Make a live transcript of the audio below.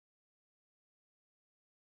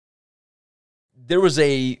there was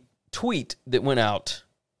a tweet that went out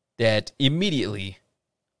that immediately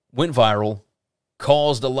went viral,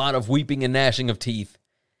 caused a lot of weeping and gnashing of teeth,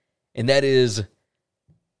 and that is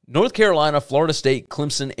North Carolina, Florida State,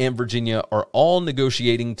 Clemson, and Virginia are all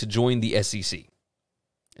negotiating to join the SEC.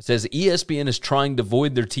 It says ESPN is trying to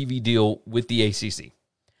void their TV deal with the ACC.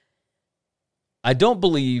 I don't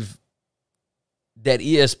believe that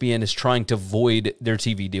ESPN is trying to void their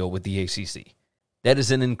TV deal with the ACC. That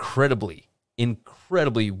is an incredibly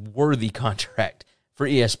worthy contract for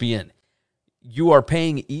ESPN. You are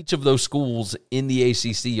paying each of those schools in the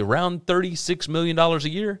ACC around $36 million a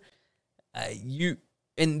year.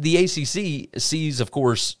 And the ACC sees, of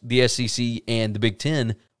course, the SEC and the Big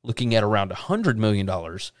Ten looking at around $100 million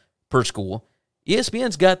per school.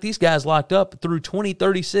 ESPN's got these guys locked up through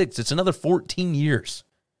 2036. It's another 14 years.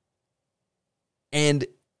 And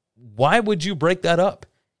why would you break that up?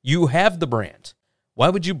 You have the brands. Why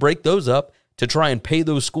would you break those up to try and pay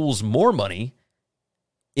those schools more money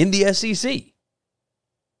in the SEC?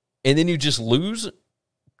 And then you just lose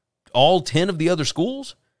all 10 of the other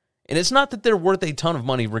schools? And it's not that they're worth a ton of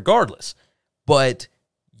money regardless, but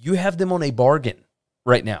you have them on a bargain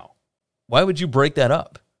right now. Why would you break that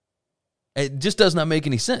up? It just does not make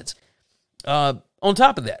any sense. On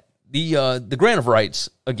top of that, the grant of rights,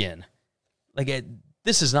 again,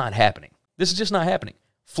 this is not happening. This is just not happening.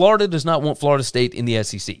 Florida does not want Florida State in the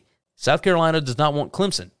SEC. South Carolina does not want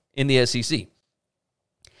Clemson in the SEC.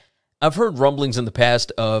 I've heard rumblings in the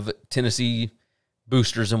past of Tennessee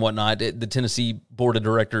boosters and whatnot, the Tennessee Board of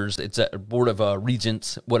Directors, it's a Board of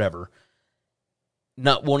Regents, whatever,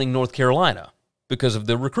 not wanting North Carolina because of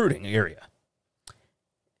the recruiting area.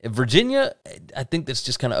 Virginia, I think that's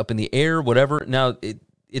just kind of up in the air, whatever. Now,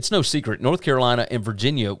 it's no secret. North Carolina and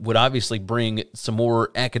Virginia would obviously bring some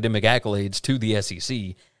more academic accolades to the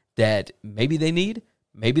SEC that maybe they need,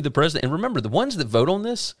 maybe the president. And remember, the ones that vote on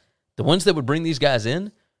this, the ones that would bring these guys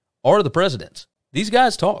in, are the presidents. These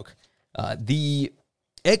guys talk. The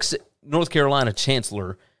ex-North Carolina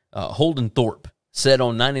Chancellor, Holden Thorpe, said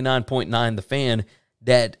on 99.9 The Fan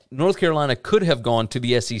that North Carolina could have gone to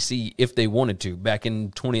the SEC if they wanted to back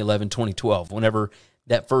in 2011, 2012, whenever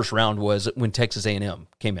that first round was when Texas A&M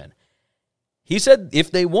came in. He said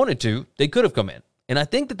if they wanted to, they could have come in. And I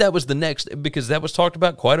think that was the next, because that was talked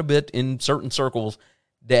about quite a bit in certain circles,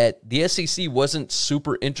 that the SEC wasn't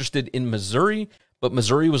super interested in Missouri, but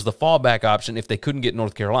Missouri was the fallback option if they couldn't get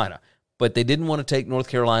North Carolina. But they didn't want to take North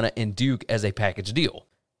Carolina and Duke as a package deal.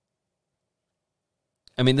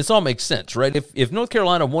 I mean, this all makes sense, right? If North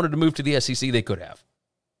Carolina wanted to move to the SEC, they could have.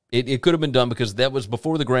 It could have been done because that was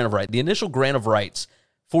before the grant of rights. The initial grant of rights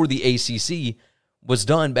for the ACC was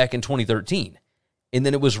done back in 2013. And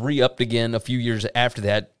then it was re-upped again a few years after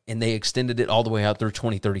that, and they extended it all the way out through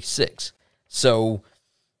 2036. So,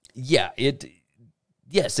 yeah,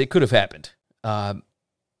 yes, it could have happened.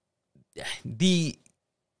 The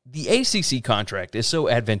ACC contract is so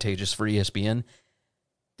advantageous for ESPN.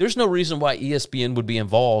 There's no reason why ESPN would be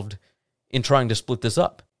involved in trying to split this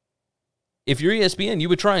up. If you're ESPN, you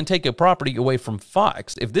would try and take a property away from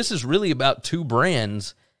Fox. If this is really about two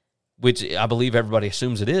brands, which I believe everybody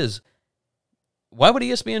assumes it is, why would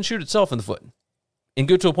ESPN shoot itself in the foot and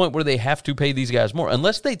go to a point where they have to pay these guys more?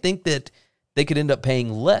 Unless they think that they could end up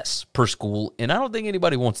paying less per school, and I don't think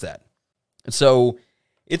anybody wants that. So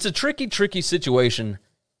it's a tricky situation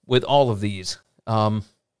with all of these.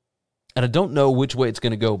 And I don't know which way it's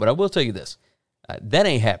going to go, but I will tell you this. That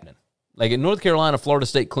ain't happening. Like in North Carolina, Florida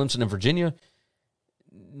State, Clemson, and Virginia,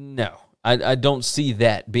 no. I don't see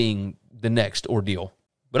that being the next ordeal.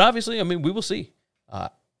 But obviously, I mean, we will see.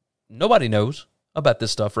 Nobody knows about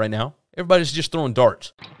this stuff right now. Everybody's just throwing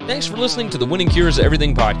darts. Thanks for listening to the Winning Cures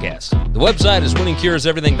Everything podcast. The website is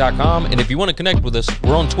winningcureseverything.com, and if you want to connect with us,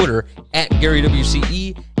 we're on Twitter at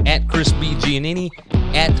GaryWCE, at Chris B. Giannini,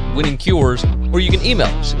 at Winning Cures, or you can email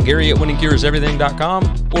us, Gary at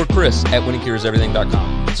winningcureseverything.com or Chris at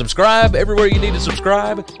winningcureseverything.com. Subscribe everywhere you need to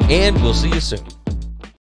subscribe, and we'll see you soon.